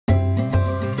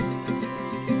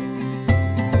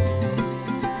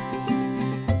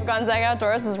Gonzaga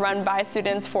Outdoors is run by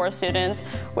students for students,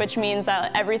 which means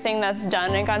that everything that's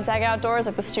done in Gonzaga Outdoors,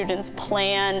 like the students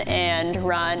plan and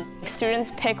run.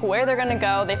 Students pick where they're gonna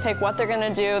go, they pick what they're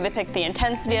gonna do, they pick the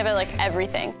intensity of it, like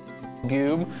everything.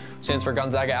 GOOB stands for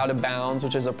Gonzaga Out of Bounds,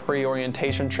 which is a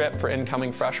pre-orientation trip for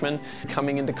incoming freshmen.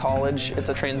 Coming into college, it's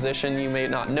a transition. You may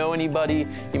not know anybody,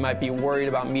 you might be worried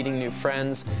about meeting new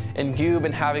friends. And GOOB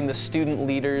and having the student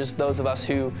leaders, those of us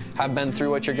who have been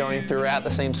through what you're going through at the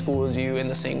same school as you, in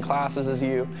the same classes as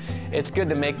you, it's good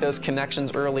to make those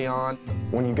connections early on.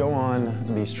 When you go on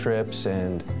these trips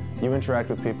and you interact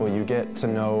with people, you get to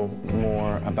know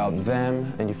more about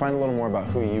them, and you find a little more about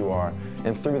who you are.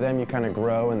 And through them, you kind of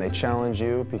grow, and they challenge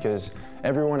you, because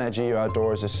everyone at GU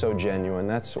Outdoors is so genuine.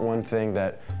 That's one thing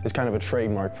that is kind of a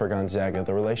trademark for Gonzaga,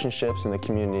 the relationships and the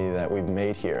community that we've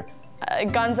made here.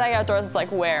 Gonzaga Outdoors is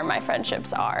like where my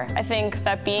friendships are. I think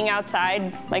that being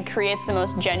outside creates the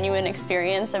most genuine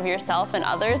experience of yourself and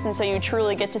others, and so you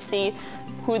truly get to see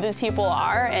who these people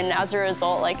are, and as a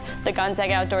result, the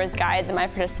Gonzaga Outdoors guides and my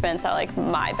participants are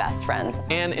my best friends.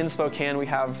 And in Spokane, we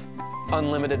have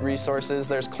unlimited resources.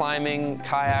 There's climbing,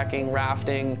 kayaking,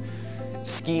 rafting,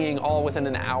 skiing, all within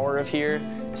an hour of here.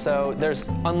 So there's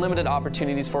unlimited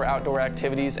opportunities for outdoor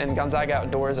activities, and Gonzaga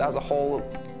Outdoors as a whole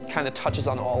kind of touches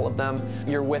on all of them.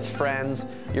 You're with friends,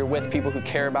 you're with people who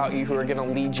care about you, who are going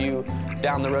to lead you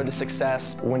down the road to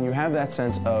success. When you have that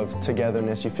sense of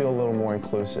togetherness, you feel a little more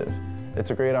inclusive. It's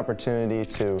a great opportunity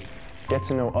to get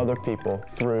to know other people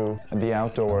through the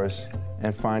outdoors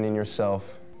and finding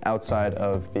yourself outside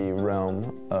of the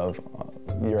realm of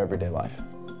your everyday life.